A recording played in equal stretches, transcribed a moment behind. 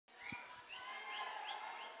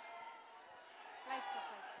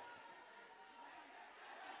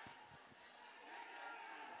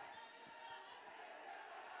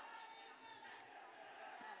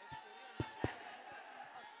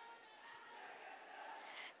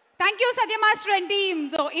Thank you Satya master and team.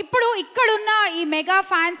 So ఇప్పుడు ఇక్కడున్న ఈ మెగా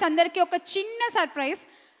ఫ్యాన్స్ అందరికీ ఒక చిన్న surprise.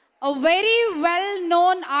 Very well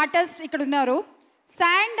known artist ఇక్కడ ఉన్నారు.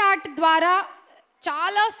 శాండ్ ఆర్ట్ ద్వారా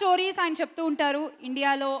చాలా స్టోరీస్ ఆయన చెప్తూ ఉంటారు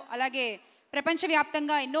ఇండియాలో, అలాగే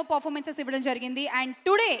ప్రపంచవ్యాప్తంగా ఎన్నో పర్ఫార్మెన్సెస్ ఇవ్వడం జరిగింది. అండ్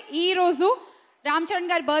టుడే ఈరోజు రామ్ చరణ్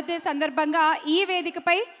గారి బర్త్డే సందర్భంగా ఈ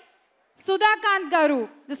వేదికపై సుధాకాంత్ గారు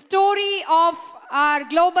the story of are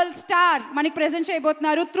global star మనకి ప్రెజెంట్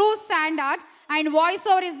చేయబోతున్నారు through sand art. And voice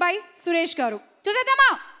over is by Suresh Garu. Chusedama.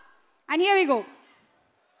 And here we go.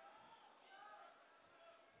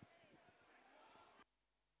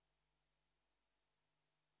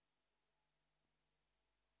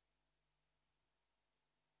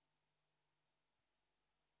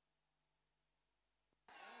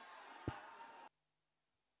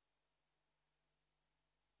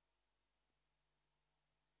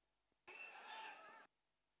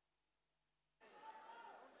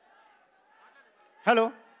 Hello,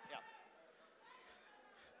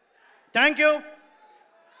 thank you.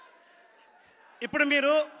 ఇప్పుడు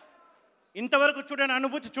మీరు ఇంతవరకు చూడని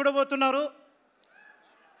అనుభూతి చూడబోతున్నారు.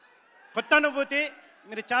 కొత్త అనుభూతి,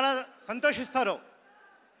 మీరు చాలా సంతోషిస్తారు.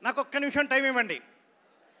 నాకు ఒక్క నిమిషం టైం ఇవ్వండి.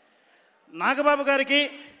 నాగబాబు గారికి,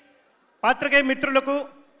 పాత్రికేయ మిత్రులకు,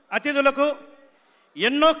 అతిథులకు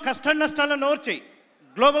ఎన్నో కష్ట నష్టాలను ఓర్చి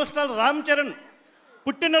గ్లోబల్ స్టార్ రామ్ చరణ్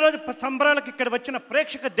పుట్టినరోజు సంబరాలకు ఇక్కడ వచ్చిన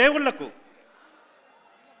ప్రేక్షక దేవుళ్లకు,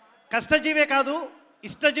 కష్టజీవే కాదు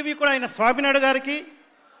ఇష్టజీవి కూడా అయిన స్వామినాయుడు గారికి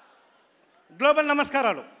గ్లోబల్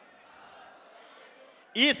నమస్కారాలు.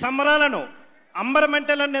 ఈ సంబరాలను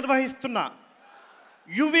అంబరమంటలను నిర్వహిస్తున్న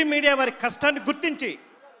యువి మీడియా వారి కష్టాన్ని గుర్తించి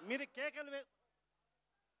మీరు కేకలు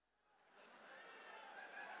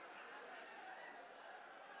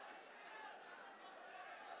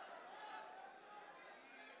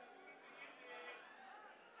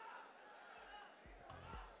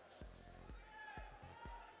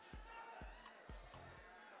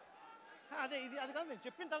అదే ఇది అది కాదు, నేను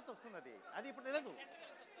చెప్పిన తర్వాత వస్తుంది అది. అది ఇప్పుడు తెలియదు.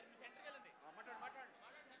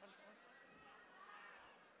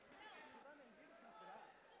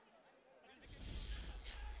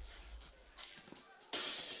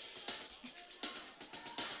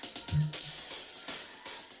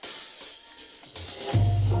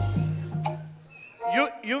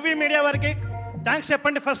 యువి మీడియా వారికి థ్యాంక్స్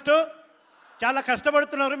చెప్పండి. ఫస్ట్ చాలా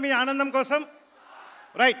కష్టపడుతున్నారు మీ ఆనందం కోసం.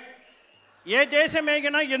 రైట్, ఏ దేశం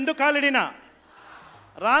ఏగినా ఎందుకు కాలిడినా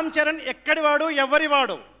రామ్ చరణ్ ఎక్కడివాడు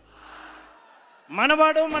ఎవరివాడు,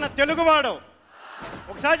 మనవాడు మన తెలుగువాడు.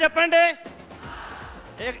 ఒకసారి చెప్పండి,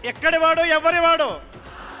 ఎక్కడివాడు ఎవరివాడు,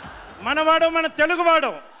 మనవాడు మన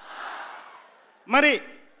తెలుగువాడు. మరి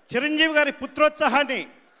చిరంజీవి గారి పుత్రోత్సాహాన్ని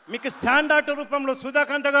మీకు శాండ్ ఆర్ట్ రూపంలో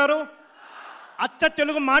సుధాకాంత్ గారు, అచ్చ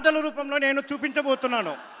తెలుగు మాటల రూపంలో నేను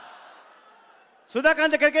చూపించబోతున్నాను.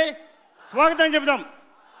 సుధాకాంత్ గారికి స్వాగతం చెబుదాం.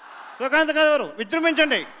 సుధాకాంత్ గారు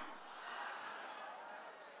విజృంభించండి.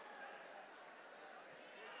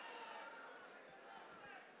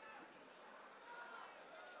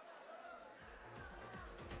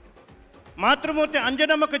 మాతృమూర్తి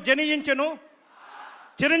అంజనమ్మకు జనించెను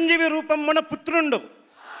చిరంజీవి రూపమున పుత్రుండు,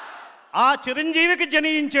 ఆ చిరంజీవికి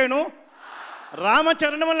జనించెను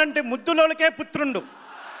రామచరణములంటే ముద్దులోనికే పుత్రుండు.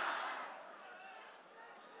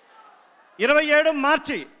 27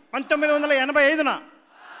 మార్చి 1985న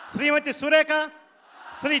శ్రీమతి సురేఖ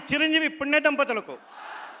శ్రీ చిరంజీవి పుణ్య దంపతులకు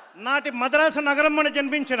నాటి మద్రాసు నగరమ్మను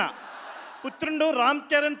జన్మించిన పుత్రుండు రామ్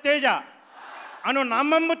చరణ్ తేజ అను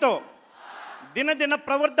నామమ్ముతో దినదిన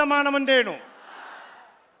ప్రవర్ధమానముందేను.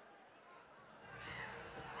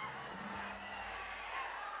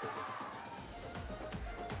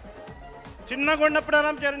 చిన్నగొండప్పుడు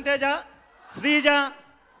రామ్ చరణ్ తేజ, శ్రీజ,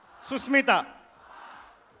 సుస్మిత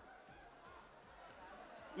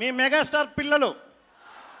మీ మెగాస్టార్ పిల్లలు.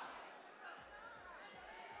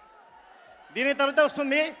 దీని తర్వాత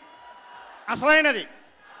వస్తుంది అసలైనది.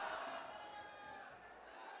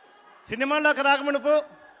 సినిమాల్లోకి రాకమునుపు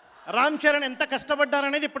రామ్ చరణ్ ఎంత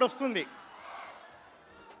కష్టపడ్డారనేది ఇప్పుడు వస్తుంది.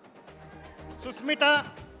 సుస్మిత,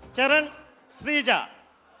 చరణ్, శ్రీజ.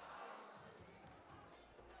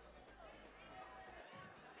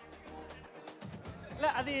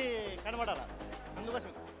 అది కనబడాలా, అందుకోసం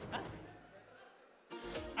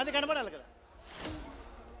అది కనబడాలి కదా.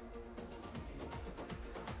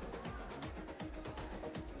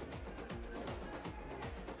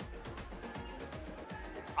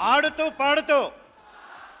 ఆడుతూ పాడుతూ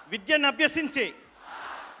విద్యను అభ్యసించి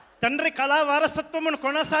తండ్రి కళా వారసత్వమును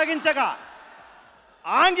కొనసాగించగా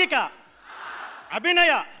ఆంగిక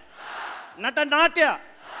అభినయ, నటనాట్య,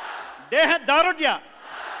 దేహ దారుఢ్య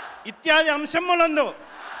ఇత్యాది అంశములందు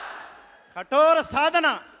కఠోర సాధన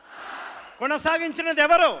కొనసాగించినది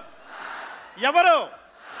ఎవరు? ఎవరు?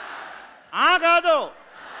 కాదు,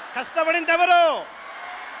 కష్టపడింది ఎవరు?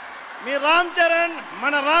 మీ రామ్ చరణ్,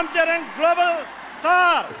 మన రామ్ చరణ్ గ్లోబల్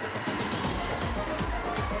స్టార్.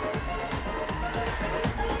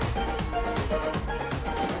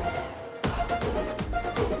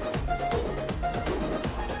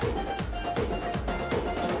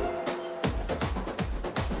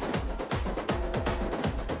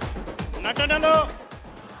 నటనలో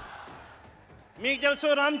మీకు తెలుసు,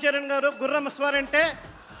 రామ్ చరణ్ గారు గుర్రం స్వార్ అంటే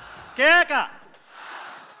కేక.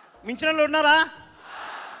 మించిన వాళ్ళు ఉన్నారా?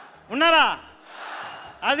 ఉన్నారా?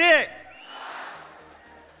 అది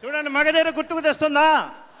చూడండి, మగధీర గుర్తుకు తెస్తుందా?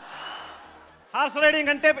 హార్స్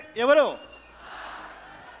రైడింగ్ అంటే ఎవరు?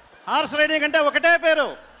 హార్స్ రైడింగ్ అంటే ఒకటే పేరు.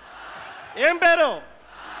 ఏం పేరు?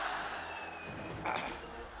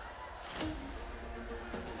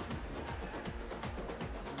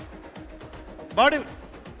 బాడీ.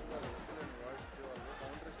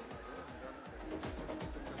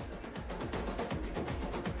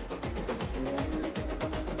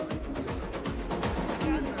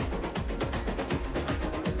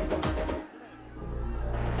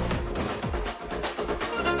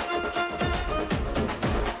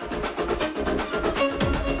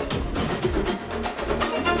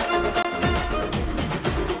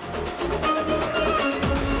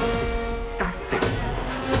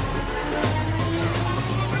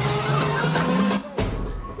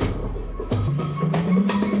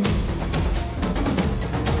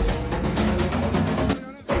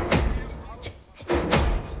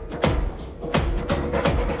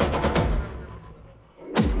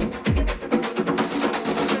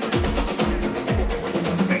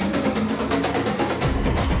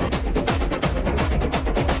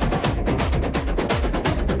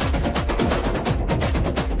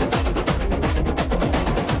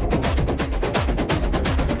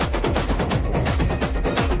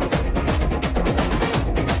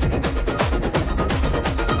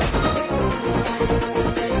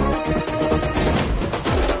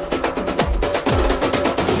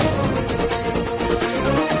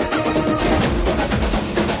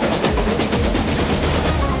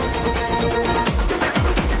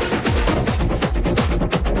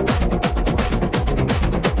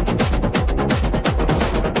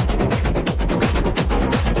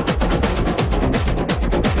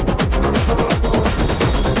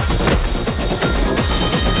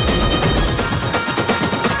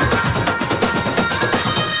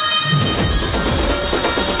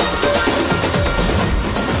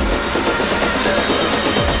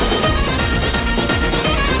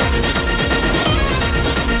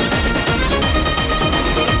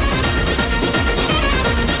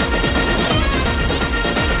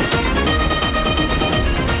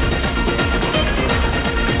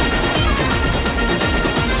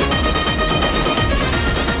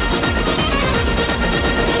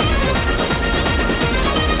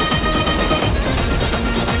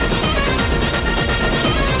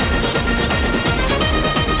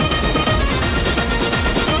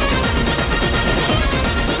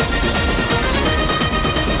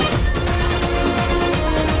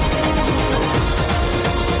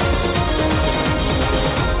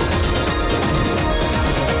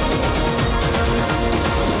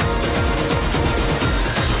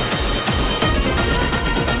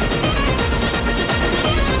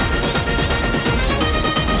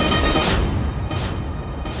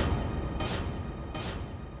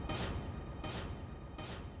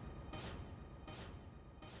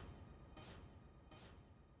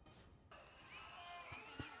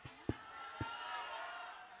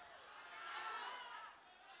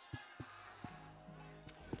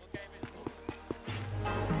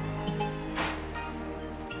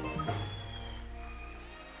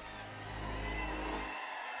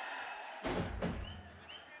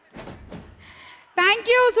 థ్యాంక్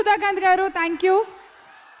యూ సుధాకాంత్ గారు, thank you.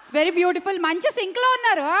 It's very beautiful. మంచి సింక్లో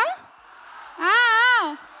ఉన్నారు.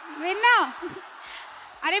 విన్నా.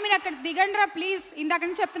 అరే మీరు అక్కడ దిగండిరా ప్లీజ్. ఇందాక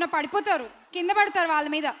నుంచి చెప్తున్నా, పడిపోతారు, కింద పడతారు వాళ్ళ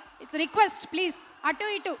మీద. It's request please. అటు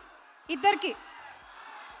ఇటు ఇద్దరికి.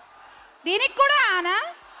 దీనికి కూడా ఆనా?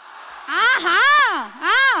 ఆహా.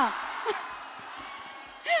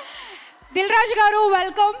 దిల్ రాజు గారు,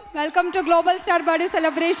 welcome. Welcome to global star birthday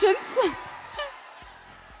celebrations.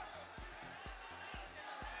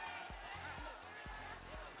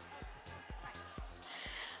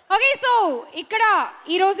 Okay, so ఇక్కడ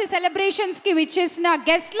ఈరోజు సెలబ్రేషన్స్కి విచ్చేసిన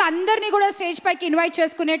గెస్ట్లు అందరినీ కూడా స్టేజ్ పైకి ఇన్వైట్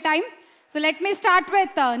చేసుకునే time. So let me start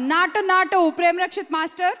with నాటు Prem Rakshit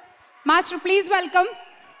master. Master please welcome.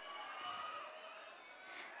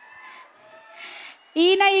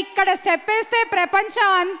 ఈయన ఇక్కడ స్టెప్ వేస్తే ప్రపంచం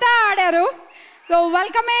అంతా ఆడారు. So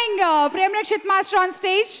welcoming Prem Rakshit master on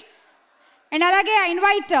stage. And అలాగే I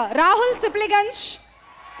invite Rahul Sipligunj.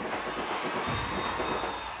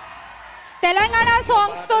 Telangana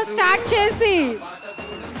సాంగ్స్తో start చేసి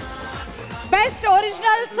బెస్ట్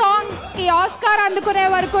ఒరిజినల్ సాంగ్కి ఆస్కార్ అందుకునే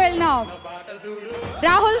వరకు వెళ్ళిన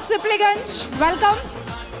Rahul Sipligunj, welcome.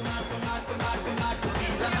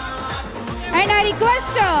 And I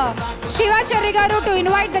request Shivacharya గారు to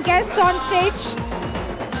invite the guests on stage.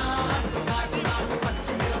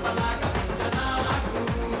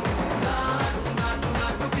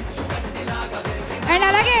 And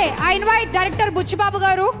అలాగే ఐ ఇన్వైట్ డైరెక్టర్ బుచ్చిబాబు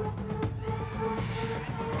గారు.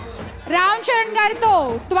 రామ్ చరణ్ గారితో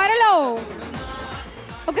త్వరలో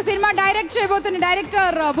ఒక సినిమా డైరెక్ట్ చేయబోతున్న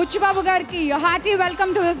డైరెక్టర్ బుచ్చిబాబు గారికి hearty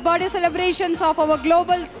welcome to this birthday celebrations of our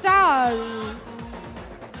global star.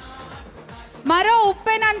 మరో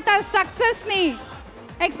ఉప్పెనంత సక్సెస్ ని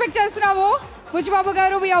ఎక్స్పెక్ట్ చేస్తున్నాము బుచ్చిబాబు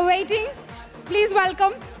గారు. We are waiting, please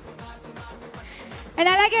welcome.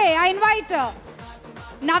 And అలాగే ఐ ఇన్వైట్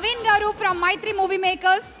నవీన్ గారు from Mythri movie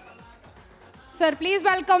makers. Sir please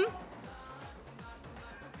welcome.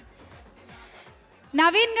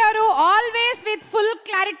 Naveen గారు always with full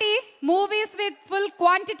clarity, movies with full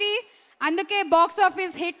quantity, అందుకే box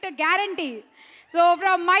office hit guarantee. So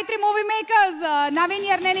from Mythri movie makers Naveen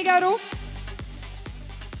Erneni గారు,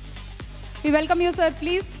 we welcome you sir.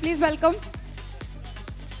 Please welcome.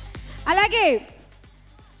 అలాగే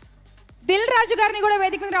దిల్ రాజు గారిని కూడా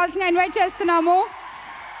వేదిక మీద రావాల్సిందిగా ఇన్వైట్ చేస్తున్నాము.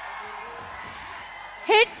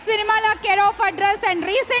 హిట్ సినిమాల కేర్ ఆఫ్ అడ్రస్ అండ్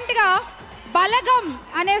రీసెంట్గా బలగం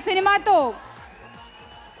అనే సినిమాతో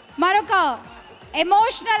మరొక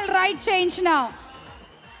ఎమోషనల్ రైడ్ చేయించిన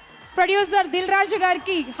ప్రొడ్యూసర్ దిల్ రాజు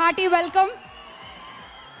గారికి hearty welcome.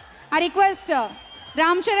 I request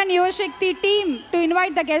RamCharan Yuvashakti team to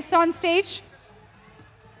invite the guest on stage.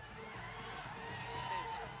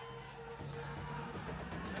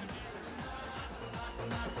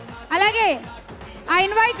 అలాగే ఐ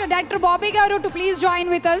ఇన్వైట్ డైరెక్టర్ బాబీ గారు to please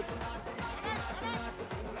join with us.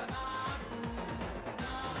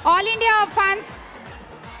 All India fans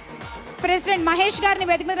president Mahesh గారిని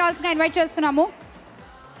వేదిక మీద రావాల్సిందిగా ఇన్వైట్ చేస్తున్నాము.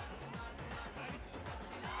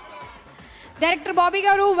 డైరెక్టర్ బాబీ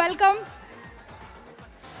గారు welcome,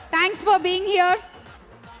 thanks for being here.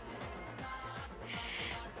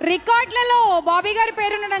 రికార్డులలో Bobby గారి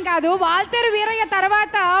పేరు ఉండడం కాదు, వాల్తేరు వీరయ్య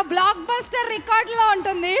తర్వాత బ్లాక్ బస్టర్ రికార్డులో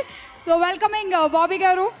ఉంటుంది. సో వెల్కమింగ్ బాబీ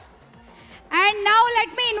గారు. And now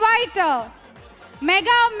let me invite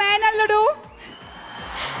mega మేనల్లుడు,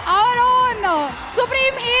 our own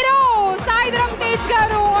supreme hero Sai Dharam Tej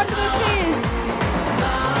గారు on the stage.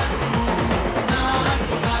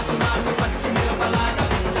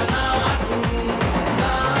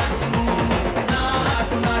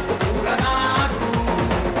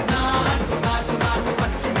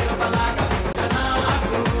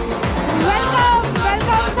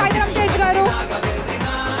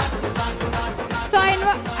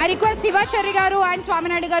 I request Sivacharya garu and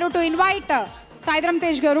Swaminadi garu to invite Saidram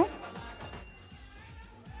Tej garu.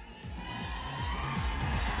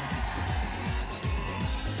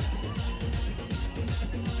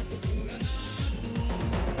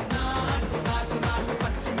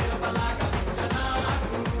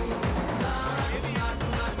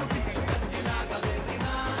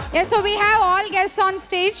 Yes, so we have all guests on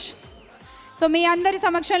stage. So మీ అందరి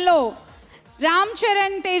సమక్షంలో రామ్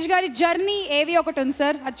చరణ్ తేజ్ గారి journey ఏవి ఒకటి ఉంది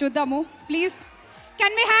sir, అది చూద్దాము please.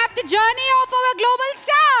 Can we have the journey of our global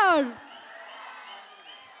star?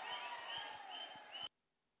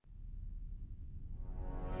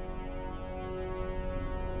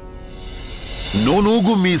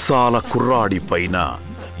 నూనూగు మీసాల కుర్రాడి పైన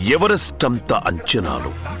ఎవరెస్ట్ అంత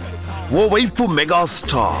అంచనాలు. ఓవైపు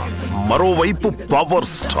మెగాస్టార్, మరోవైపు పవర్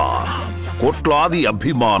స్టార్, కోట్లాది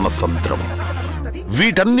అభిమాన సంద్రం.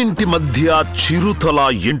 వీటన్నింటి మధ్య చిరుతల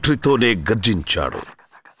ఎంట్రీతోనే గర్జించాడు.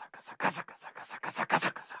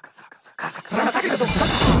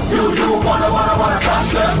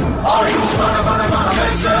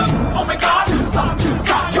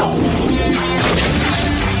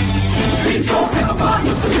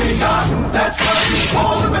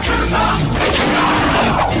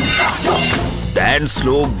 డాన్స్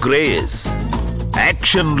లో గ్రేస్,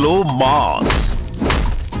 యాక్షన్ లో మాస్.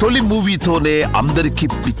 తొలి మూవీతోనే అందరికి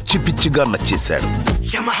పిచ్చి పిచ్చిగా నచ్చేశాడు.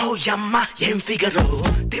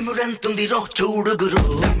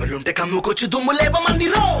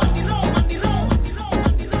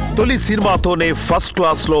 తొలి సినిమాతోనే ఫస్ట్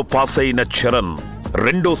క్లాస్ లో పాస్ అయిన చరణ్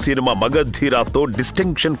రెండో సినిమా మగధీరాతో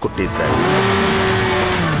డిస్టింక్షన్ కొట్టేశాడు.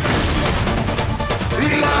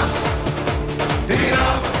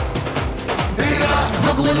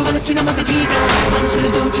 మగువలు వలచిన మగధీర మనసులు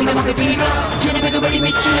దోచిన మగధీర జనమెగబడి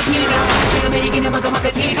మెచ్చిన ధీర జగమెరిగిన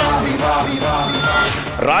మగధీర.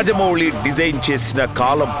 రాజమౌళి డిజైన్ చేసిన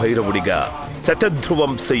కాలభైరవుడిగా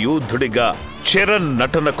శతధ్రువం సయూధుడిగా చరణ్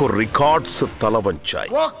నటనకు రికార్డ్స్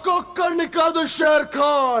తలవంచాయి. ఒక్కొక్కడిని కాదు షేర్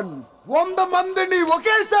ఖాన్, 100 మందిని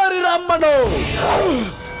ఒకేసారి రమ్మను.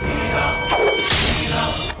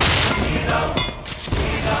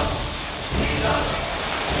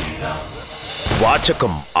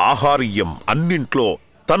 వాచకం ఆహార్యం అన్నింట్లో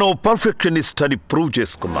తను పర్ఫెక్షనిస్ట్ అని ప్రూవ్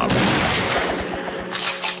చేసుకున్నాడు.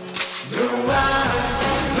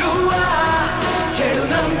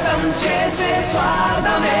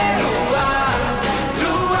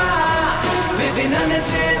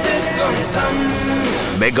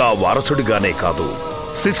 మెగా వారసుడిగానే కాదు,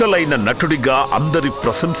 సిసలైన నటుడిగా అందరి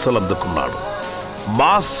ప్రశంసలందుకున్నాడు.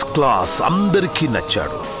 మాస్ క్లాస్ అందరికీ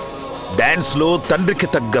నచ్చాడు. డాన్స్ లో తండ్రికి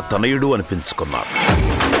తగ్గ తనయుడు అనిపించుకున్నాడు.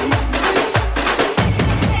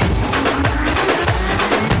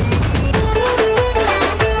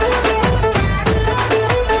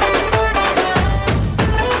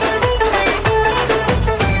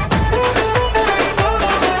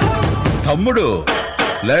 తమ్ముడు,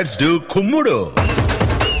 లెట్స్ డూ కుమ్ముడు.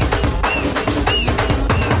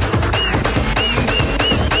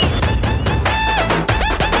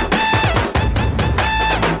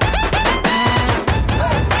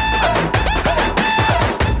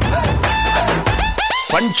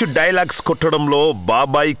 పంచ్ డైలాగ్స్ కొట్టడంలో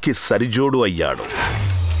బాబాయికి సరిజోడు అయ్యాడు.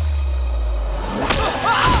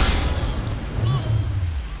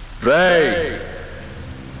 రేయ్,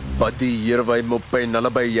 10, 20, 30,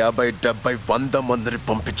 40, 50, 70, 100 మందిని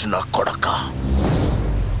పంపించిన కొడక,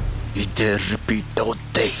 ఇదే రిపీట్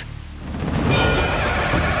అవుతాయి.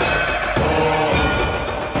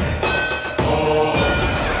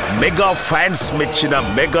 మెగా ఫ్యాన్స్ మెచ్చిన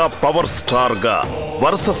మెగా పవర్ స్టార్ గా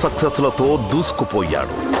వరుస సక్సెస్లతో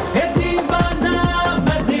దూసుకుపోయాడు.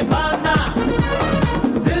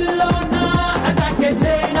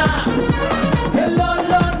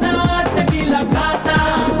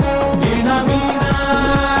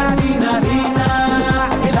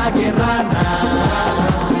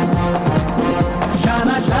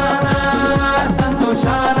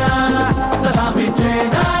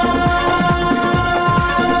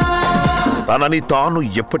 తనని తాను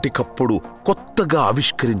ఎప్పటికప్పుడు కొత్తగా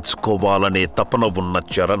ఆవిష్కరించుకోవాలనే తపన ఉన్న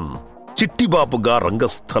చరణ్ చిట్టిబాబుగా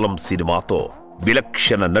రంగస్థలం సినిమాతో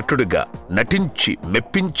విలక్షణ నటుడిగా నటించి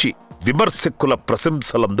మెప్పించి విమర్శకుల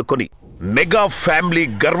ప్రశంసలందుకొని మెగా ఫ్యామిలీ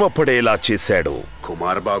గర్వపడేలా చేశాడు.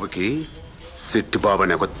 కుమార్ బాబుకి సిట్టిబాబు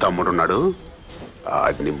అనే ఒక తమ్ముడున్నాడు.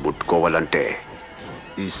 ఆడిని ముట్టుకోవాలంటే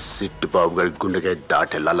ఈ సిట్టిబాబు గారి గుండెగా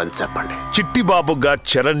దాటెళ్ళాలని చెప్పండి. చిట్టిబాబుగా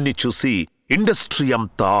చరణ్ ని చూసి ఇండస్ట్రీ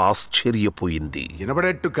అంతా ఆశ్చర్యపోయింది.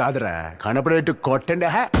 వినపడేట్టు కాదురా, కనపడేట్టు కొట్టండి.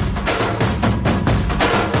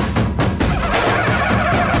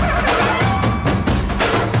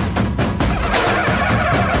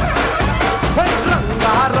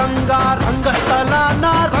 రంగస్థలాన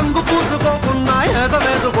రంగు పూసుకోకున్నా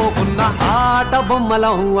వేసుకోకున్నా ఆట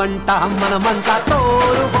బొమ్మలహు అంట, మనమంతా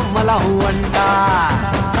తోరు బొమ్మలహు అంట.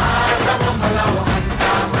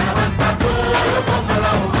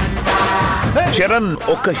 చరణ్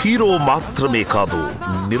ఒక హీరో మాత్రమే కాదు,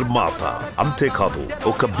 నిర్మాత, అంతేకాదు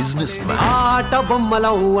ఒక బిజినెస్ మ్యాన్. ఆట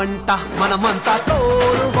బొమ్మలహు అంట, మనమంతా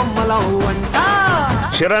తోరు బొమ్మలహు అంట.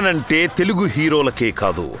 చరణ్ అంటే తెలుగు హీరోలకే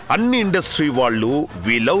కాదు, అన్ని ఇండస్ట్రీ వాళ్ళు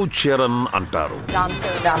వి లవ్ చరణ్ అంటారు.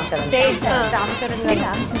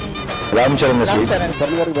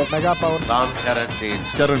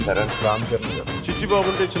 చిట్టిబాబు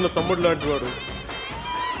చిన్న తమ్ముడు లాంటి వాడు.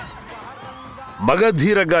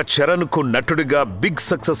 మగధీరగా చరణ్ కు నటుడిగా బిగ్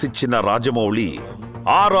సక్సెస్ ఇచ్చిన రాజమౌళి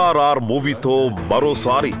RRR మూవీతో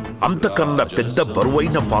మరోసారి అంతకన్నా పెద్ద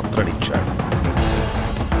బరువైన పాత్రనిచ్చాడు.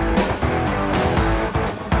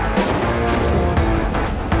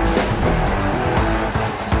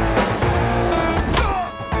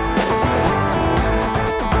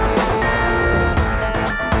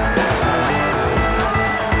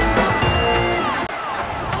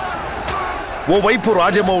 ఓవైపు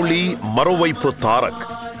రాజమౌళి, మరోవైపు తారక్.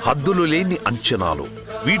 హద్దులు లేని అంచనాలు.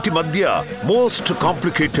 వీటి మధ్య మోస్ట్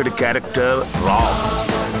కాంప్లికేటెడ్ క్యారెక్టర్ రామ్.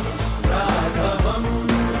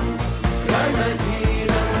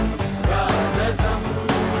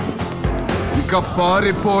 ఇక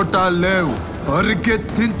పారిపోటాలు లేవు,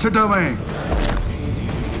 పరిగెత్తించడమే.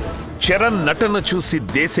 చరణ్ నటన చూసి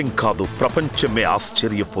దేశం కాదు ప్రపంచమే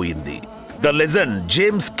ఆశ్చర్యపోయింది. ద లెజెండ్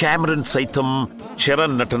జేమ్స్ క్యామరన్ సైతం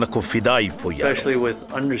చరణ్ నటనకు ఫిదా అయిపోయాడు. Especially with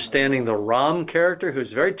understanding the Ram character,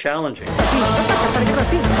 who's very challenging.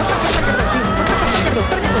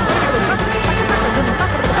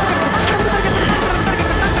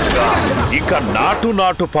 ఇక నాటు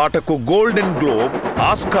నాటు పాటకు గోల్డెన్ గ్లోబ్,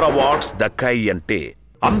 ఆస్కర్ అవార్డ్స్ దక్కాయి అంటే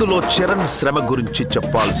అందులో చరణ్ శ్రమ గురించి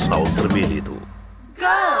చెప్పాల్సిన అవసరమే లేదు.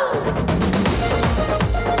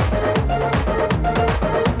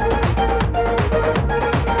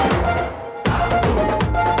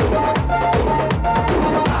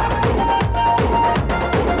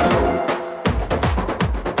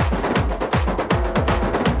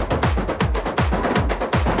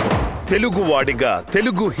 తెలుగువాడిగా,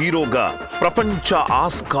 తెలుగు హీరోగా ప్రపంచ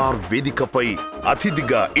ఆస్కార్ వేదికపై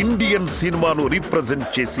అతిథిగా ఇండియన్ సినిమాను రిప్రజెంట్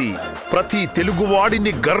చేసి ప్రతి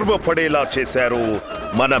తెలుగువాడిని గర్వపడేలా చేశారు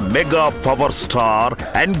మన mega power star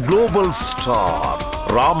and global star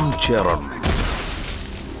Ram Charan.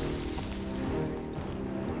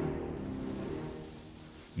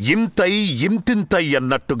 ఇంతై ఇంతింతై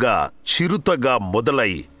అన్నట్టుగా చిరుతగా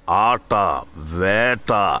మొదలై ఆట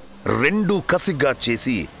వేట రెండు కసిగా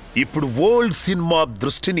చేసి ఇప్పుడు వరల్డ్ సినిమా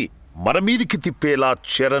దృష్టిని మన మీదికి తిప్పేలా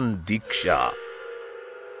చరణ్ దీక్ష.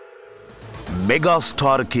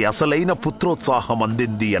 మెగాస్టార్ కి అసలైన పుత్రోత్సాహం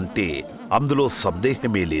అందింది అంటే అందులో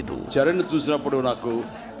సందేహమే లేదు. చరణ్ చూసినప్పుడు నాకు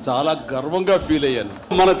చాలా గర్వంగా ఫీల్ అయ్యాను.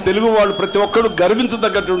 మన తెలుగు వాళ్ళు ప్రతి ఒక్కరు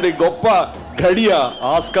గర్వించదగ్గటువంటి గొప్ప ఘడియ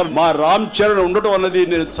ఆస్కర్ మా రామ్ చరణ్ ఉండటం అన్నది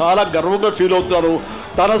నేను చాలా గర్వంగా ఫీల్ అవుతాను.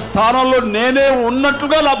 తన స్థానంలో నేనే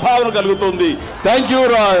ఉన్నట్టుగా నా భావన కలుగుతుంది. Thank you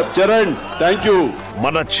Charan, thank you.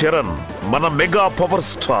 మన చరణ్, మన మెగా పవర్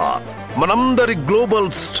స్టార్, మనందరి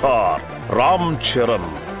గ్లోబల్ స్టార్ రామ్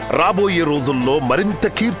చరణ్ రాబోయే రోజుల్లో మరింత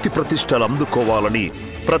కీర్తి ప్రతిష్టలు అందుకోవాలని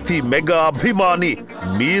ప్రతి మెగా అభిమాని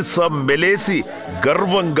మీసం మెలేసి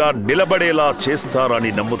గర్వంగా నిలబడేలా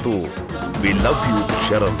చేస్తారని నమ్ముతూ we love you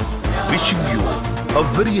Charan, wishing you a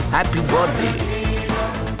very happy birthday.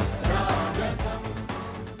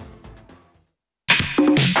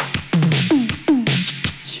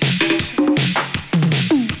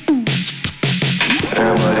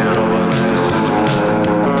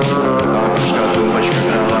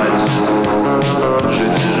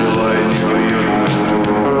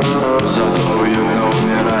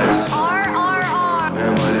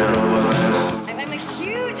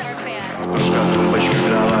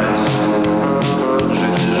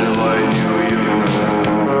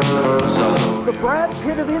 The Brad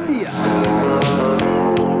Pitt of India.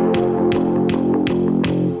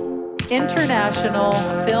 International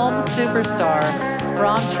film superstar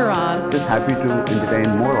RamCharan. Just happy to entertain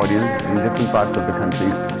more audience in different parts of the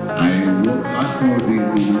countries. I work hard for these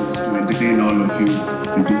moments to entertain all of you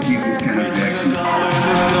and to see this kind of reaction.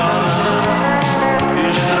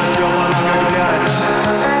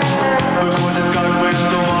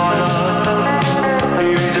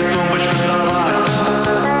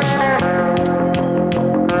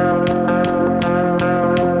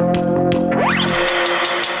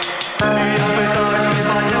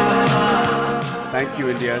 Thank you,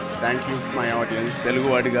 India. Thank you, my audience. Telugu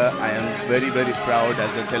Adiga, I am very, very proud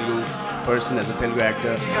as a Telugu person, as a Telugu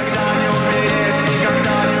actor.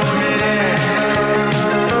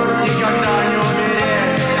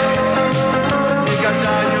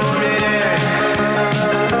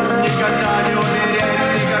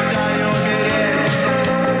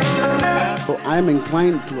 So I am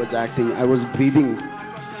inclined towards acting. I was breathing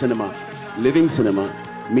cinema, living cinema,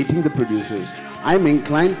 meeting the producers. I am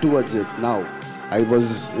inclined towards it now. I was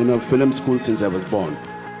in a film school since I was born,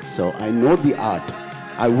 so I know the art.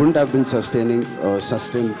 I wouldn't have been sustained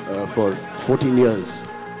for 14 years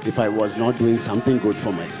if I was not doing something good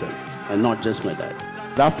for myself and not just my dad.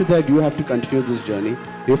 After that, you have to continue this journey.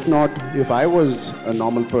 If not, if I was a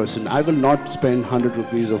normal person, I will not spend 100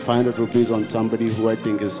 rupees or 500 rupees on somebody who I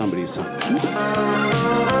think is somebody's son.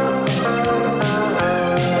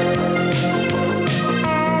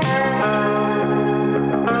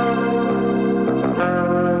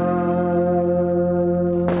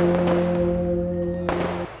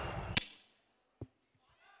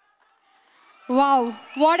 Wow,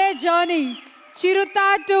 what a journey. Chiruta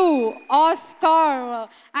to Oscar.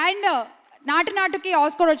 And Natu Natuki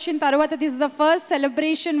Oscar Ochin Tarvata, this is the first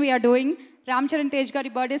celebration we are doing. RamCharan Tej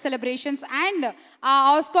Gari birthday celebrations. And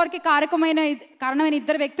Oscar ki karanamaina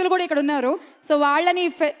iddaru vyaktuలు కూడా ఇక్కడ ఉన్నారు. So వాళ్ళని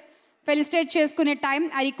felicitate చేసుకునే time.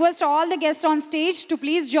 I request all the guests on stage to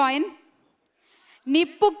please join.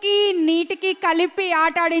 నిప్పుకి నీటికి కలిపి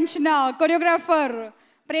ఆట ఆడించిన choreographer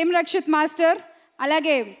Prem Rakshit master,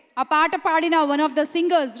 అలాగే ఆ పాట పాడిన one of the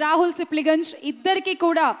singers Rahul Sipligunj, ఇద్దరికి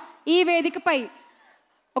కూడా ఈ వేదికపై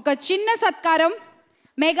ఒక చిన్న సత్కారం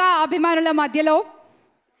మెగా అభిమానుల మధ్యలో.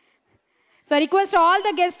 So request all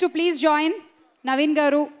the guest to please join. Naveen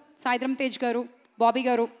గారు, సాయిధరం తేజ్ గారు, బాబీ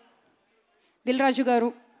గారు, దిల్ రాజు గారు,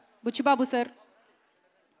 Buchibabu sir.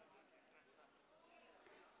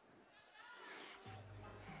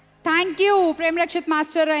 Thank you, Prem Rakshit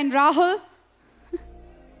Master and Rahul.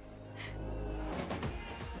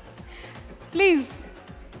 Please.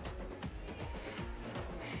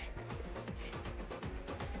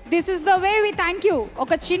 This is the way we thank you.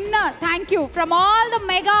 Oka chinna thank you from all the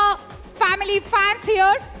mega family fans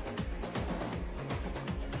here.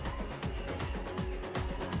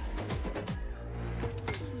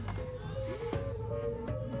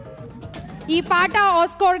 ఈ పాట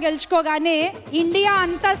Oscar గెలుచుకోగానే India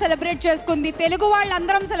అంతా celebrate చేసుకుంది, తెలుగు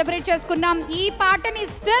వాళ్ళందరం celebrate చేసుకున్నాం. ఈ పాటని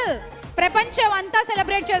still ప్రపంచం అంతా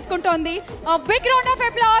సెలబ్రేట్ చేసుకుంటోంది. A big round of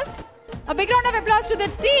applause. A big round of applause to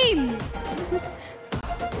the team.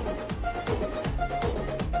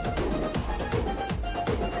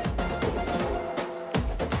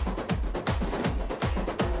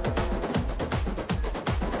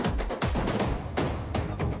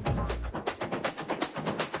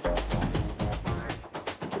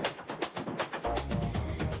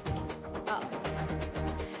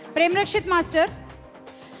 Prem Rakshit master,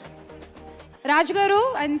 రాజు గారు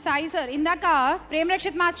అండ్ సాయి సార్, ఇందాక ప్రేమ్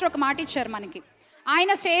రక్షిత్ మాస్టర్ ఒక మాట ఇచ్చారు మనకి.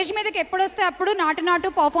 ఆయన స్టేజ్ మీదకి ఎప్పుడు వస్తే అప్పుడు నాటు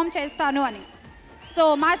పర్ఫామ్ చేస్తాను అని. So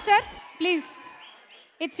master please,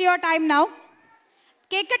 it's your time now.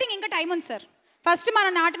 Cake cutting ఇంకా టైం ఉంది సార్. ఫస్ట్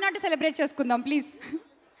మనం నాటు సెలబ్రేట్ చేసుకుందాం ప్లీజ్.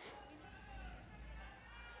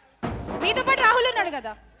 మీతో పాటు రాహుల్ ఉన్నాడు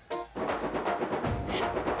కదా,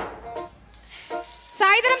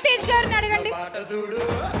 సాయిధరం తేజ్ గారిని అడగండి.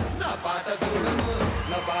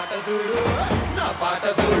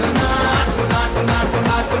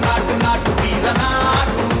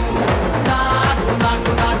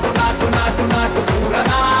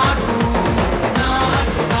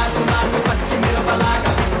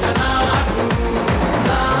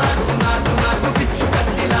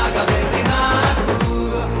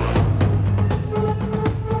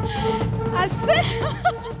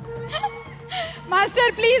 Master,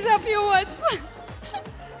 please a few words.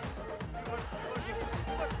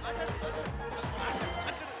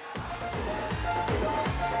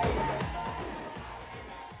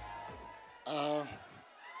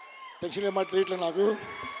 Tension మాట్లాడట్లే నాకు.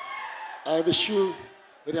 I wish you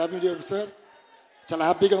very happy new year sir. చాలా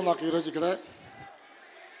హ్యాపీగా ఉంది నాకు ఈరోజు ఇక్కడ.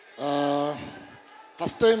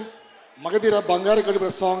 ఫస్ట్ టైం మగధీర బంగారు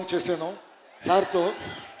గడిపే సాంగ్ చేశాను సార్తో,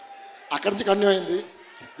 అక్కడి నుంచి కంటిన్యూ అయింది.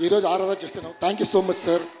 ఈరోజు ఆరాధన చేస్తాను. Thank you so much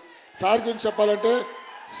sir. Sir గురించి చెప్పాలంటే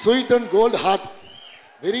sweet and gold heart,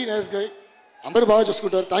 very nice guy, అందరూ బాగా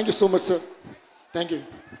చూసుకుంటారు. Thank you so much sir. Thank you.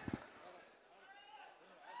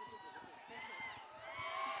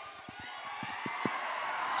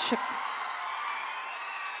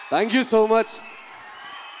 Thank you so much.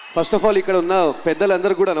 First of all ఇక్కడ ఉన్న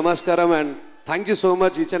పెద్దలందరూ కూడా నమస్కారం and thank you so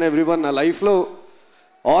much each and every one. నా లైఫ్లో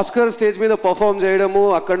ఆస్కర్ స్టేజ్ మీద పర్ఫామ్ చేయడము,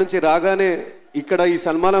 అక్కడ నుంచి రాగానే ఇక్కడ ఈ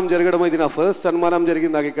సన్మానం జరగడం, ఇది నా ఫస్ట్ సన్మానం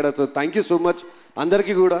జరిగింది నాకు ఇక్కడ. So thank you so much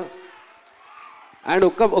అందరికీ కూడా. అండ్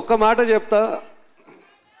ఒక్క మాట చెప్తా,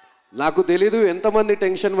 నాకు తెలీదు ఎంతమంది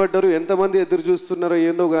టెన్షన్ పడ్డారు, ఎంతమంది ఎదురు చూస్తున్నారో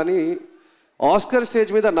ఏందో కానీ ఆస్కర్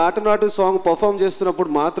స్టేజ్ మీద నాటు సాంగ్ పర్ఫామ్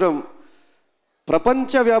చేస్తున్నప్పుడు మాత్రం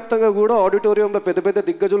ప్రపంచవ్యాప్తంగా కూడా ఆడిటోరియంలో పెద్ద పెద్ద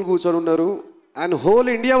దిగ్గజులు కూర్చొని ఉన్నారు. And whole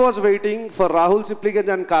India was waiting for Rahul Sipligunj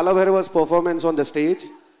and కాలభైరవస్ performance on the stage.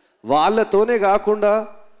 వాళ్ళతోనే కాకుండా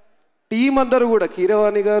టీం అందరూ కూడా,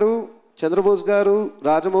 కీరవాణి గారు, చంద్రబోస్ గారు,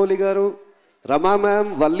 రాజమౌళి గారు, రమా ma'am,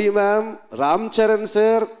 Valli ma'am, Ram Charan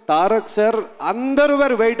sir, Tarak sir, అందరూ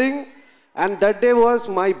were waiting. And that day was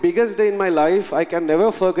my biggest day in my life. I can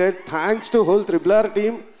never forget. Thanks to whole RRR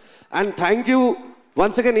team and thank you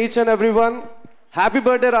once again each and every one. Happy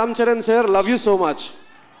birthday Ram Charan sir, love you so much.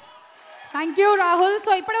 Thank you Rahul.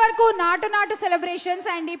 So ఇప్పటి వరకు నాటు celebrations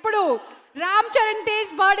and ఇప్పుడు Ram Charan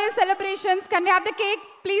Tej birthday celebrations. Can we have the cake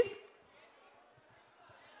please?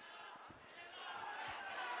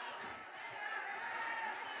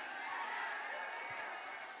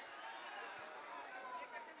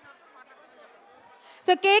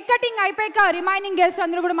 So cake cutting అయిపోయాక remaining guest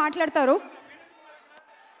అందరూ కూడా మాట్లాడతారు.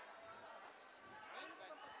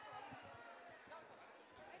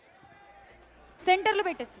 సెంటర్లో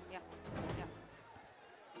పెట్టేసింది.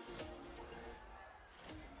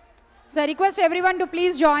 So request everyone to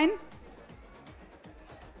please join.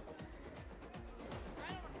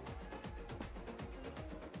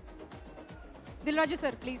 Dil Raju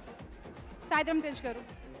sir please. Sai Dharam Tej గారు.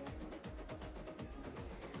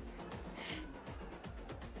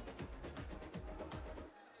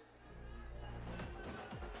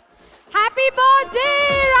 హ్యాపీ బర్త్డే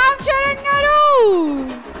రామ్ చరణ్ గారు.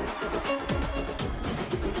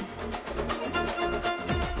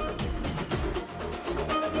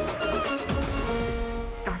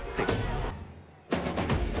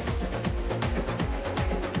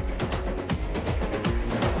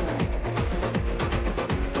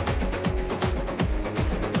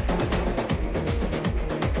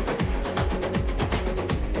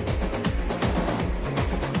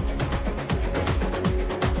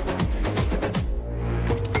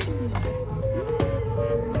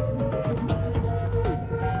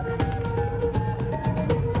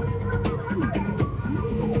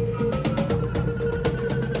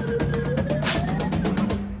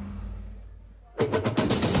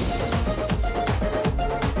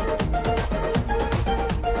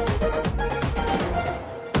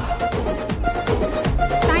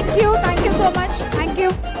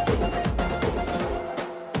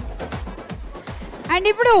 అండ్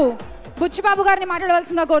ఇప్పుడు బుచ్చిబాబు గారిని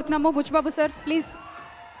మాట్లాడవలసిందిగా కోరుతున్నాము. Buchibabu sir please.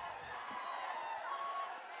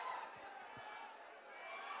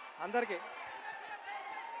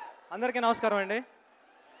 అందరికీ నమస్కారం అండి.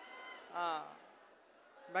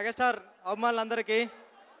 మెగాస్టార్ అభిమానులందరికీ,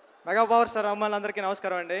 మెగా పవర్ స్టార్ అభిమానులందరికీ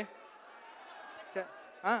నమస్కారం అండి.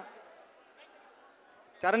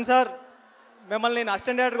 చరణ్ సార్, మిమ్మల్ని నేను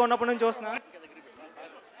అసిస్టెంట్ డైరెక్టర్గా ఉన్నప్పటి నుంచి చూస్తున్నా.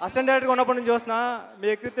 మీ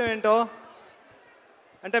వ్యక్తిత్వం ఏంటో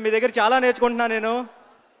అంటే మీ దగ్గర చాలా నేర్చుకుంటున్నా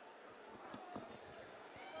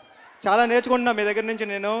మీ దగ్గర నుంచి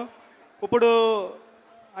నేను. ఇప్పుడు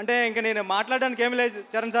అంటే ఇంకా నేను మాట్లాడడానికి ఏమి లేదు.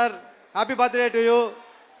 Charan sir, happy birthday to you.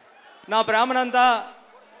 నా ప్రేమనంతా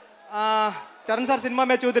చరణ్ సార్ సినిమా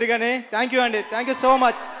మీద చూద్దరు కానీ. థ్యాంక్ యూ అండి, thank you so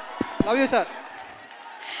much, love you sir.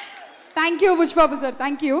 Thank you Buchibabu sir,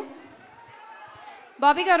 thank you.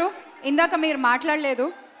 Bobby గారు, ఇందాక మీరు మాట్లాడలేదు,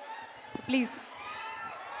 ప్లీజ్.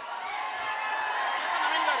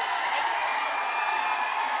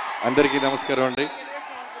 అందరికీ నమస్కారం అండి.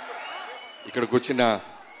 ఇక్కడికి వచ్చిన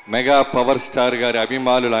మెగా పవర్ స్టార్ గారి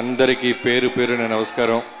అభిమానులందరికీ పేరు పేరున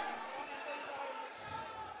నమస్కారం.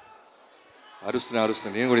 అరుస్తున్నా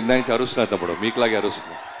నేను కూడా ఇందా నుంచి అరుస్తున్నా, తప్పుడు మీకులాగే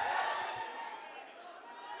అరుస్తున్నా.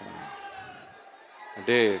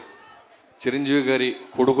 అంటే చిరంజీవి గారి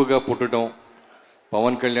కొడుకుగా పుట్టడం,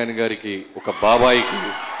 పవన్ కళ్యాణ్ గారికి ఒక బాబాయికి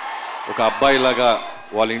ఒక అబ్బాయిలాగా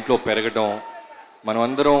వాళ్ళ ఇంట్లో పెరగడం, మనం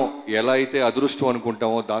అందరం ఎలా అయితే అదృష్టం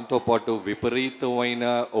అనుకుంటామో దాంతోపాటు విపరీతమైన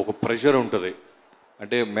ఒక ప్రెషర్ ఉంటుంది.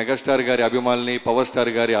 అంటే మెగాస్టార్ గారి అభిమానుల్ని, పవర్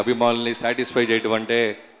స్టార్ గారి అభిమానుల్ని సాటిస్ఫై చేయడం అంటే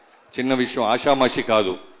చిన్న విషయం, ఆషామాషి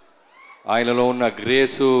కాదు. ఆయనలో ఉన్న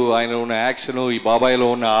గ్రేసు, ఆయనలో ఉన్న యాక్షను, ఈ బాబాయ్లో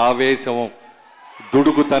ఉన్న ఆవేశం,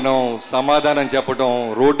 దుడుకుతనం, సమాధానం చెప్పడం,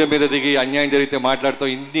 రోడ్డు మీద దిగి అన్యాయం జరిగితే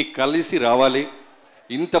మాట్లాడటం, ఇన్ని కలిసి రావాలి.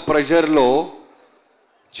 ఇంత ప్రెషర్లో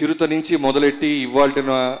చిరుత నుంచి మొదలెట్టి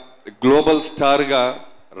ఇవాల్టిన గ్లోబల్ స్టార్గా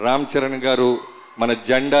రామ్ చరణ్ గారు మన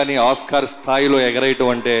జెండాని ఆస్కార్ స్థాయిలో ఎగరేయటం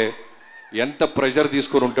అంటే ఎంత ప్రెషర్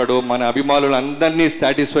తీసుకొని ఉంటాడో, మన అభిమానులు అందరినీ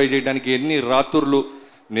సాటిస్ఫై చేయడానికి ఎన్ని రాత్రులు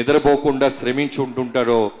నిద్రపోకుండా శ్రమించి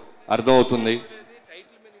ఉంటుంటాడో అర్థమవుతుంది.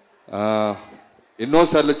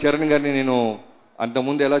 ఎన్నోసార్లు చరణ్ గారిని నేను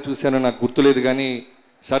అంతకుముందు ఎలా చూశానో నాకు గుర్తులేదు, కానీ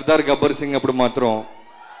సర్దార్ గబ్బర్ సింగ్ అప్పుడు మాత్రం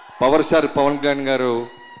పవర్ స్టార్ పవన్ కళ్యాణ్ గారు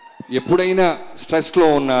ఎప్పుడైనా స్ట్రెస్లో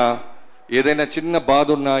ఉన్నా, ఏదైనా చిన్న బాధ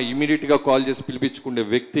ఉన్నా ఇమీడియట్గా కాల్ చేసి పిలిపించుకునే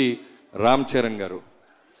వ్యక్తి రామ్ చరణ్ గారు.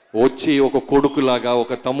 వచ్చి ఒక కొడుకులాగా,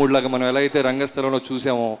 ఒక తమ్ముడులాగా మనం ఎలా అయితే రంగస్థలంలో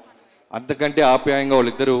చూసామో అంతకంటే ఆప్యాయంగా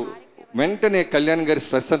వాళ్ళిద్దరూ వెంటనే కళ్యాణ్ గారి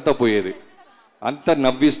స్ట్రెస్ అంతా పోయేది. అంత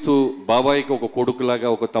నవ్విస్తూ బాబాయికి ఒక కొడుకులాగా,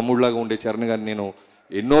 ఒక తమ్ముడులాగా ఉండే చరణ్ గారిని నేను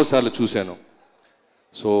ఎన్నోసార్లు చూశాను.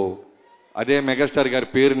 సో అదే మెగాస్టార్ గారి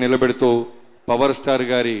పేరు నిలబెడుతూ పవర్ స్టార్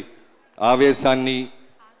గారి ఆవేశాన్ని,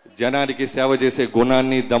 జనానికి సేవ చేసే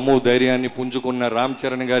గుణాన్ని, దమ్ము ధైర్యాన్ని పుంజుకున్న రామ్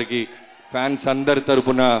చరణ్ గారికి ఫ్యాన్స్ అందరి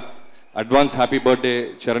తరపున అడ్వాన్స్ హ్యాపీ బర్త్డే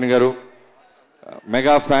చరణ్ గారు.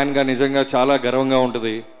 మెగా ఫ్యాన్గా నిజంగా చాలా గర్వంగా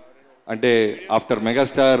ఉంటుంది. అంటే ఆఫ్టర్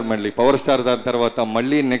మెగాస్టార్ మళ్ళీ పవర్ స్టార్ దాని తర్వాత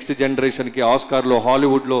మళ్ళీ నెక్స్ట్ జనరేషన్కి ఆస్కార్లో,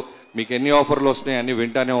 హాలీవుడ్లో మీకు ఎన్ని ఆఫర్లు వస్తున్నాయి అన్నీ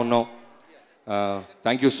వింటానే ఉన్నాం.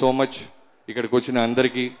 Thank you so much. ఇక్కడికి వచ్చిన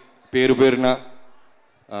అందరికీ పేరు పేరున,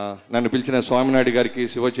 నన్ను పిలిచిన స్వామినాయుడు గారికి,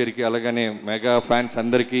 శివచరికి, అలాగనే మెగా ఫ్యాన్స్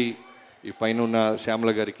అందరికీ, ఈ పైన ఉన్న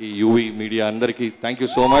శ్యామల గారికి, యూవీ మీడియా అందరికీ thank you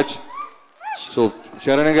so much. So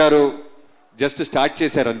Charan గారు జస్ట్ స్టార్ట్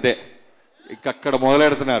చేశారు అంతే, ఇక అక్కడ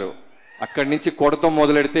మొదలెడుతున్నారు. అక్కడి నుంచి కొడతాం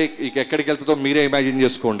మొదలెడితే ఇక ఎక్కడికి వెళ్తుందో మీరే ఇమాజిన్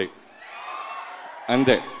చేసుకోండి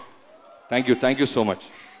అంతే. Thank you so much.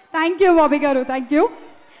 Thank you Bobby గారు, thank you.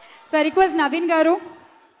 Sir request Naveen గారు,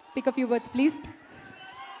 speak a few words please.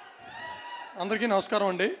 అందరికీ నమస్కారం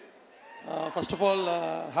అండి. First of all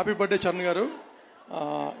happy birthday Charan గారు.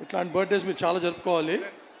 ఇట్లాంటి బర్త్డేస్ మీరు చాలా జరుపుకోవాలి.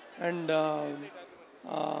 అండ్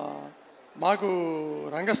మాకు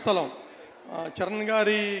రంగస్థలం చరణ్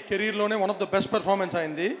గారి కెరీర్లోనే one of the best performance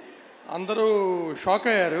అయింది. అందరూ షాక్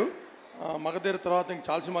అయ్యారు. మగధీర తర్వాత ఇంక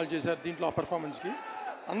చాలా సినిమాలు చేశారు, దీంట్లో ఆ పెర్ఫార్మెన్స్కి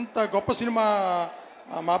అంత గొప్ప సినిమా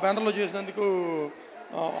మా బ్యానర్లో చేసినందుకు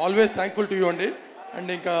ఆల్వేస్ థ్యాంక్ఫుల్ టు యూ అండి.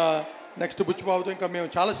 అండ్ ఇంకా నెక్స్ట్ బుచ్చిబాబుతో ఇంకా మేము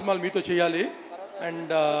చాలా సినిమాలు మీతో చేయాలి.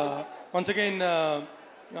 And once again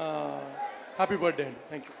happy birthday అండి.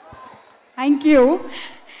 Thank you. Thank you.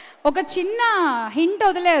 ఒక చిన్న హింట్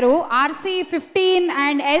వదిలేరు, RC15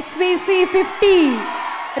 అండ్ SVC50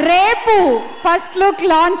 రేపు ఫస్ట్ లుక్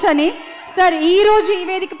లాంచ్ అని. సార్ ఈరోజు ఈ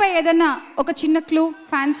వేదికపై ఏదన్నా ఒక చిన్న క్లూ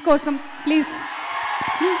ఫ్యాన్స్ కోసం ప్లీజ్.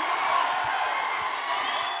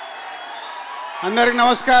 అందరికి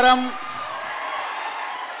నమస్కారం.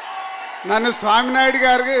 నన్ను స్వామినాయుడు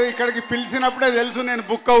గారు ఇక్కడికి పిలిచినప్పుడే తెలుసు నేను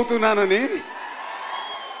బుక్ అవుతున్నానని.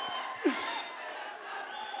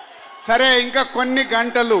 సరే, ఇంకా కొన్ని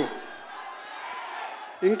గంటలు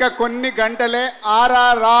ఇంకా కొన్ని గంటలే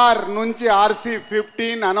RRR నుంచి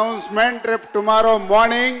RC15 అనౌన్స్మెంట్ రేపు టుమారో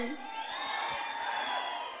మార్నింగ్.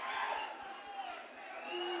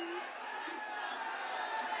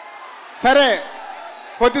 సరే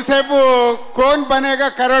కొద్దిసేపు కోన్ బనేగా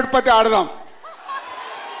కరోడ్పతి ఆడదాం.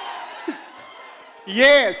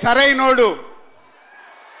 ఏ Sarainodu,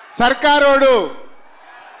 సర్కారోడు,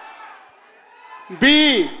 B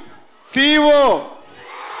CO,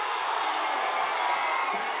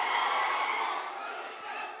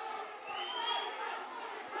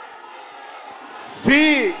 C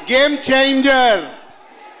game changer,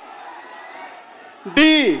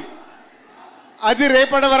 D అది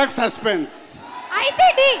రేపటి వరకు సస్పెన్స్.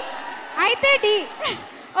 అయితే D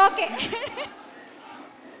okay.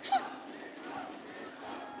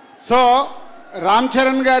 So Ram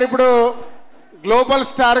Charan గారు ఇప్పుడు గ్లోబల్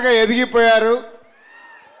స్టార్గా ఎదిగిపోయారు.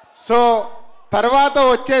 సో తర్వాత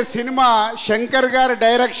వచ్చే సినిమా శంకర్ గారి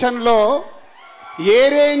డైరెక్షన్లో ఏ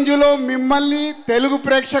రేంజ్లో మిమ్మల్ని తెలుగు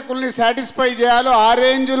ప్రేక్షకుల్ని సాటిస్ఫై చేయాలో ఆ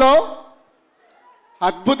రేంజ్లో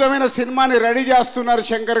అద్భుతమైన సినిమాని రెడీ చేస్తున్నారు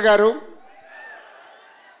శంకర్ గారు.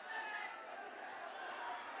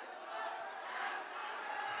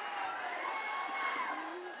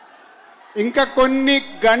 ఇంకా కొన్ని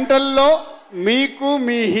గంటల్లో మీకు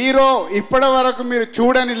మీ హీరో ఇప్పటి వరకు మీరు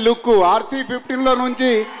చూడని లుక్ RC15లో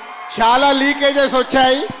నుంచి చాలా లీకేజెస్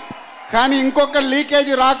వచ్చాయి, కానీ ఇంకొక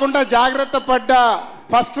లీకేజ్ రాకుండా జాగ్రత్త పడ్డ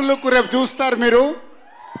ఫస్ట్ లుక్ రేపు చూస్తారు మీరు.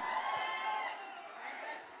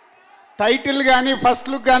 టైటిల్ కానీ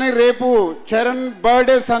ఫస్ట్ లుక్ కానీ రేపు చరణ్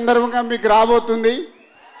బర్త్డే సందర్భంగా మీకు రాబోతుంది.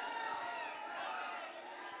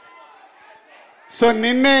 సో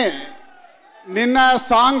నిన్న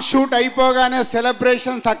సాంగ్ షూట్ అయిపోగానే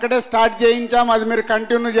సెలబ్రేషన్స్ అక్కడే స్టార్ట్ చేయించాం, అది మీరు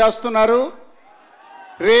కంటిన్యూ చేస్తున్నారు.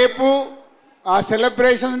 రేపు ఆ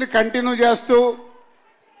సెలబ్రేషన్స్ని కంటిన్యూ చేస్తూ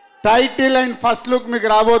టైటిల్ అండ్ ఫస్ట్ లుక్ మీకు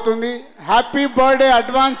రాబోతుంది. Happy birthday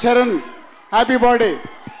advance Charan, happy birthday.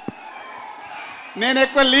 నేను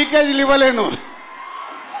ఎక్కువ లీకేజీలు ఇవ్వలేను.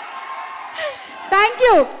 Thank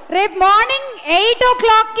you. రేపు మార్నింగ్ 8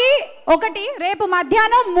 o'clockకి ఒకటి, రేపు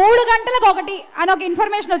మధ్యాహ్నం 3 గంటలకు ఒకటి అని ఒక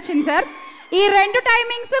ఇన్ఫర్మేషన్ వచ్చింది సార్. ఈ 2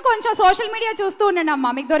 టైమింగ్స్ కొంచెం సోషల్ మీడియా చూస్తూ ఉండండి అమ్మా,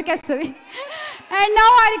 మీకు దొరికేస్తుంది. And now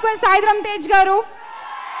I request Sai Dharam Tej గారు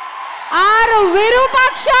ఆర్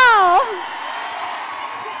విరూపాక్ష.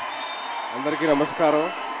 అందరికీ నమస్కారం.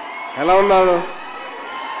 ఎలా ఉన్నారు?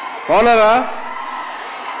 బాగున్నారా?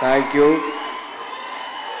 Thank you.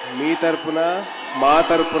 మీ తరపున మా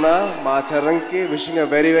తరపున మా చరణ్కి wishing a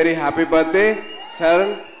very very happy birthday.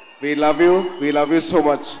 Charan, we love you so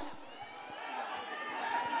much.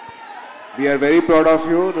 We are very proud of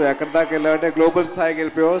you. నువ్వు ఎక్కడి దాకా వెళ్ళావంటే గ్లోబల్ స్థాయికి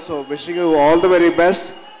వెళ్ళిపోయావు. So wishing you all the very best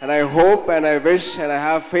and I hope and I wish and I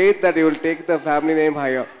have faith that you will take the family name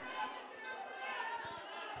hire.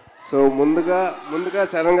 So ముందుగా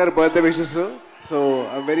చరణ్ గారి birthday wishes. So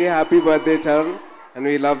I very happy birthday Charan and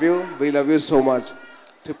we love you so much.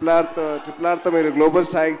 Triple ఆర్తో మీరు global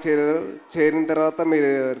స్థాయికి చేరిన తర్వాత మీరు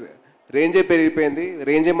రేంజే పెరిగిపోయింది,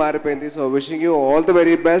 రేంజే మారిపోయింది. So wishing you all the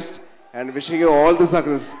very best and wishing you all the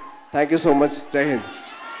success. Thank you so much. జై Hind.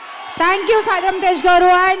 Thank you Sai Dharam Tej గారు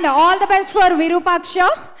and all the best for Virupaksha.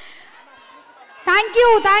 Thank you.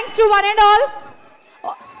 Thanks to one and all.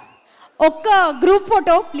 ఒక్క group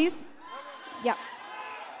photo please. Yeah,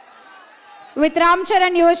 with Ram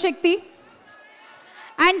Charan Yuvashakti.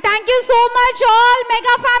 And thank you so much all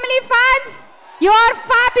Mega Family fans. You are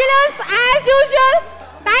fabulous as usual.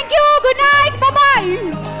 Thank you. Good night. Bye bye.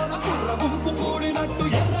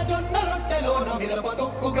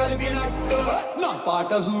 నా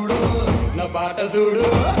పాట చూడు నా పాట చూడు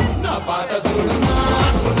నా పాట చూడు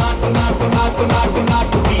నాటు నాటు నాటు నాటు నాటు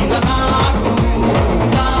నాటు నాటు